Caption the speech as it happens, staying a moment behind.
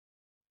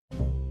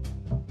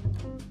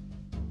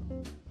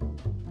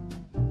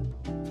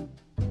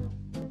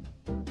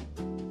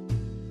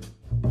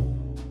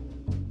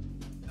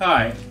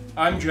Hi,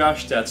 I'm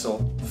Josh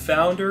Detzel,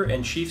 founder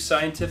and chief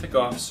scientific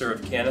officer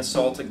of Cannabis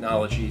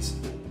Technologies.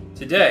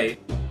 Today,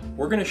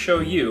 we're going to show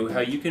you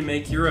how you can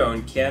make your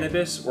own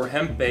cannabis or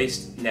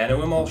hemp-based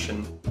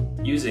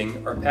nanoemulsion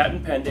using our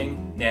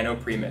patent-pending Nano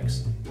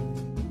premix.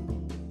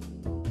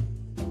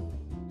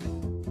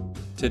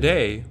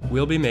 Today,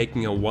 we'll be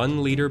making a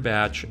 1 liter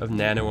batch of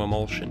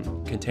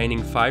nanoemulsion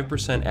containing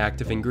 5%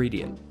 active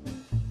ingredient.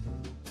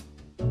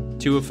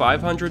 To a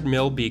 500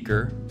 ml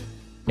beaker,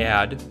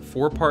 add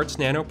 4 parts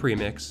nano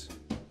premix.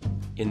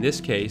 In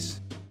this case,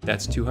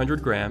 that's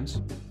 200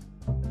 grams.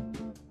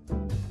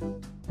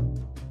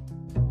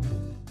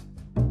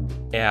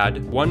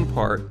 Add 1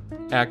 part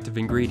active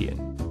ingredient.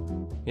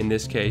 In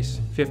this case,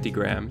 50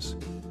 grams.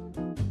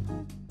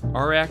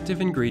 Our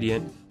active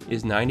ingredient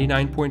is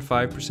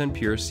 99.5%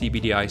 pure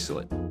CBD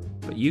isolate,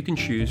 but you can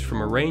choose from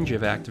a range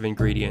of active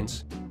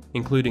ingredients,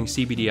 including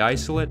CBD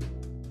isolate,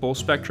 full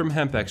spectrum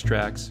hemp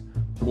extracts,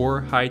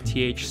 or high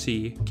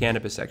THC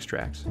cannabis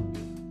extracts.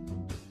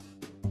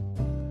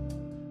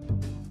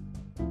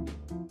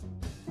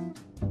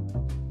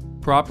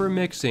 Proper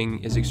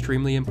mixing is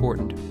extremely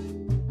important.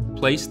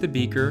 Place the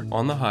beaker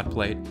on the hot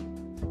plate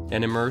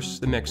and immerse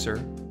the mixer.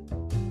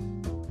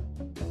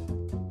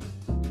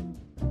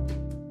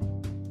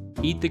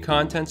 Heat the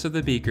contents of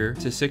the beaker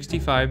to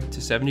 65 to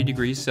 70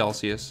 degrees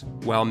Celsius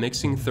while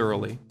mixing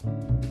thoroughly.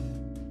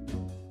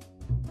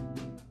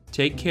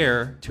 Take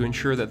care to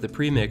ensure that the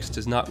premix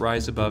does not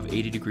rise above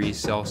 80 degrees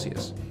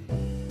Celsius.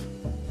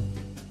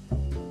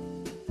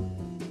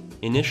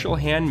 Initial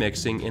hand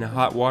mixing in a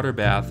hot water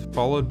bath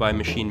followed by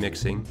machine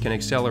mixing can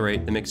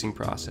accelerate the mixing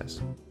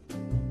process.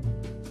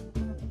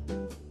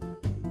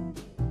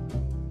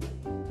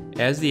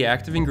 As the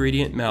active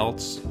ingredient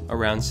melts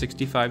around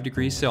 65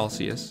 degrees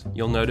Celsius,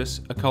 you'll notice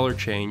a color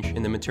change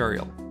in the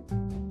material.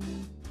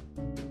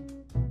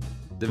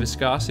 The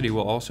viscosity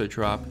will also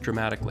drop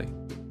dramatically.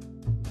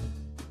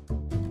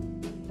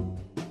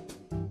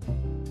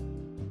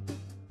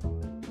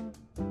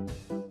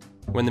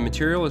 When the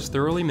material is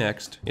thoroughly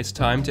mixed, it's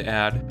time to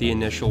add the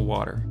initial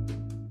water.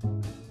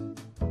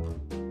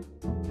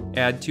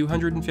 Add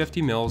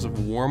 250 ml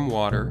of warm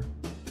water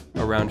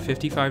around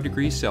 55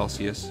 degrees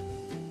Celsius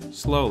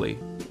slowly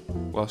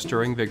while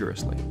stirring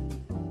vigorously.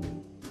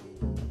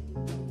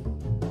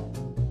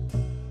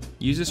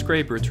 Use a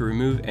scraper to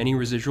remove any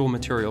residual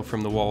material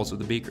from the walls of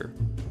the beaker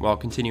while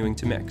continuing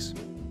to mix.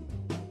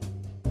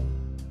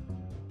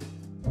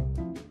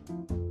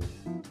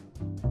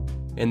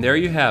 And there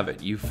you have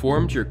it. You've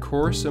formed your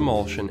coarse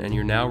emulsion and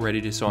you're now ready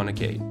to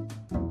sonicate.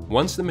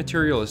 Once the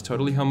material is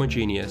totally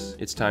homogeneous,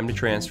 it's time to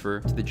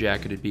transfer to the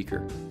jacketed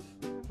beaker.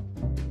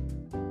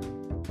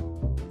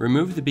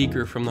 Remove the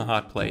beaker from the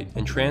hot plate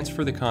and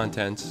transfer the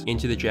contents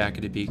into the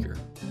jacketed beaker.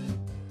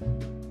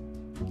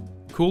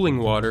 Cooling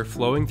water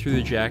flowing through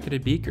the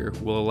jacketed beaker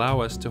will allow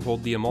us to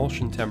hold the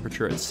emulsion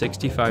temperature at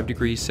 65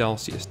 degrees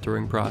Celsius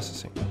during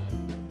processing.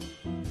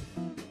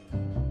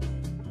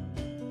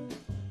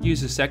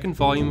 Use a second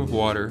volume of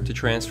water to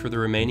transfer the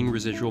remaining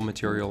residual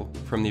material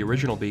from the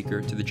original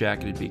beaker to the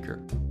jacketed beaker.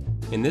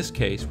 In this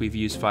case, we've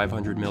used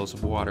 500 ml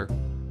of water.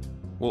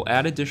 We'll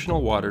add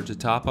additional water to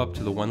top up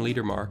to the 1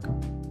 liter mark.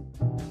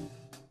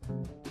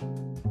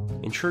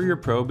 Ensure your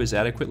probe is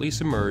adequately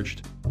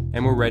submerged,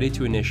 and we're ready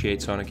to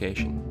initiate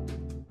sonication.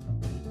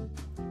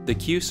 The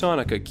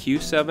Qsonica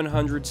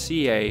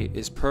Q700CA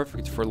is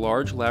perfect for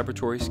large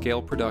laboratory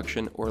scale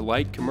production or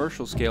light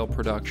commercial scale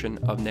production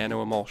of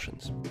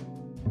nanoemulsions.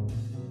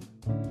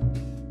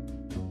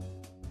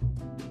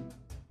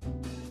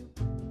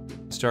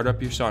 Start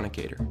up your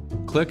sonicator.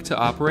 Click to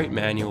operate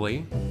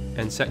manually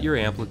and set your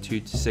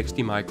amplitude to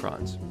 60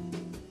 microns.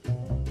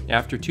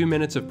 After 2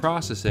 minutes of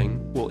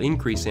processing, we'll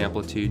increase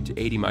amplitude to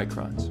 80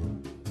 microns.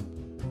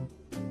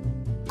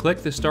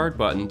 Click the Start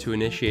button to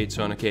initiate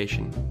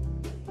sonication.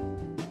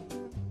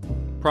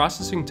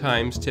 Processing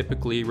times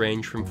typically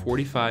range from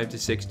 45 to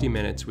 60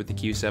 minutes with the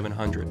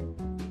Q700.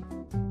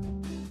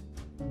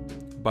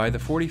 By the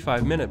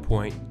 45-minute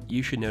point,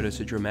 you should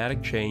notice a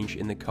dramatic change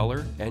in the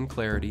color and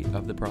clarity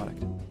of the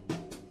product.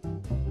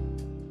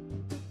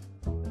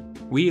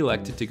 We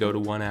elected to go to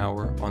 1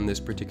 hour on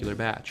this particular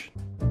batch.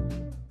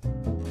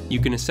 You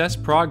can assess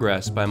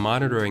progress by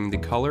monitoring the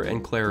color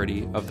and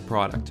clarity of the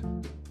product.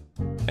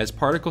 As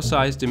particle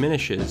size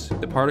diminishes,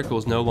 the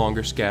particles no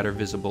longer scatter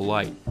visible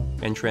light,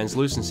 and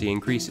translucency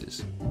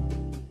increases.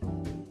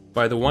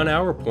 By the 1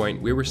 hour point,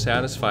 we were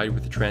satisfied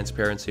with the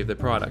transparency of the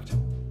product.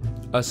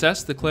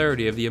 Assess the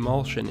clarity of the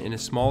emulsion in a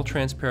small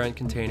transparent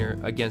container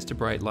against a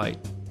bright light.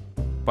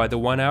 By the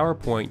 1 hour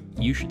point,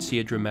 you should see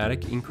a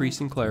dramatic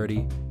increase in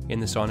clarity in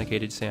the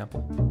sonicated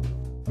sample.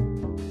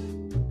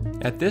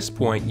 At this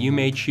point, you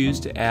may choose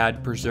to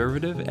add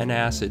preservative and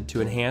acid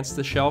to enhance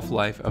the shelf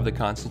life of the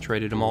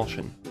concentrated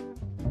emulsion.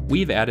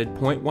 We've added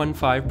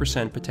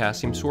 0.15%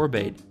 potassium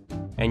sorbate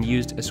and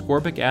used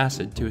ascorbic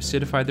acid to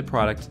acidify the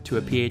product to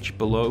a pH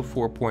below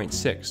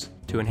 4.6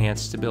 to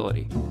enhance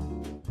stability.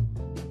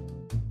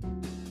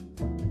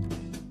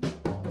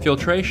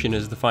 Filtration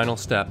is the final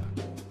step.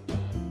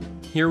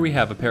 Here we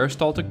have a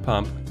peristaltic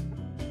pump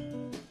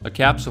a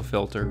capsule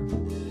filter,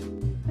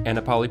 and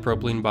a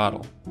polypropylene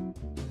bottle.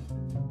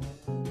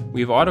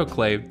 We've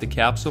autoclaved the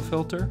capsule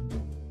filter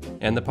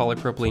and the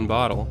polypropylene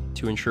bottle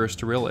to ensure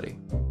sterility.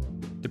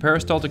 The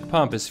peristaltic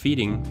pump is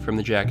feeding from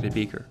the jacketed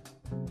beaker.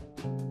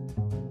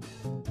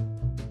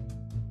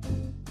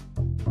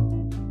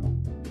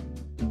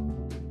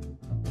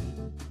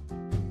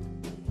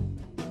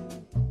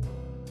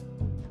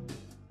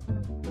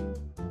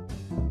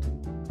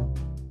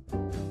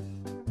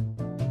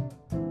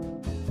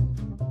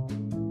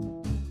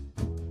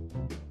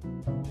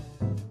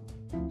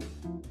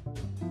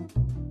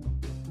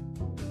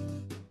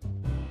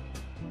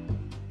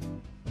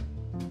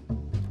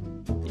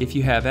 If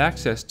you have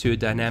access to a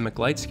dynamic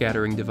light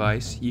scattering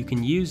device, you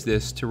can use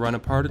this to run a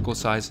particle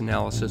size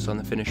analysis on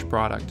the finished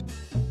product.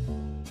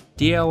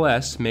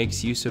 DLS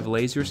makes use of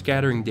laser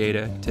scattering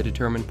data to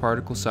determine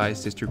particle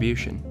size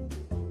distribution.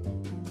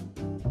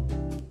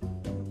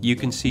 You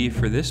can see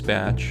for this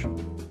batch,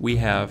 we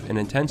have an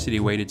intensity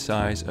weighted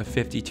size of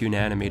 52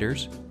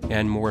 nanometers,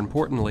 and more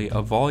importantly,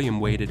 a volume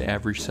weighted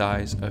average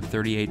size of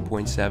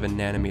 38.7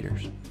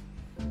 nanometers.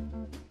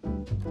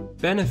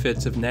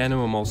 Benefits of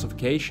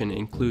nanoemulsification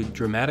include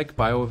dramatic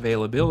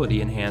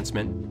bioavailability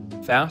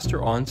enhancement,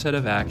 faster onset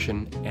of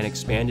action, and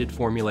expanded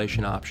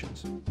formulation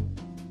options.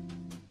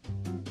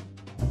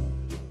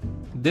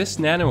 This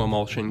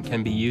nanoemulsion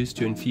can be used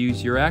to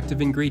infuse your active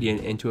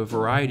ingredient into a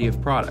variety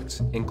of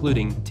products,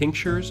 including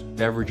tinctures,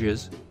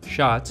 beverages,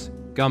 shots,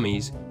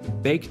 gummies,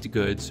 baked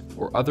goods,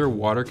 or other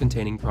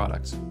water-containing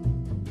products.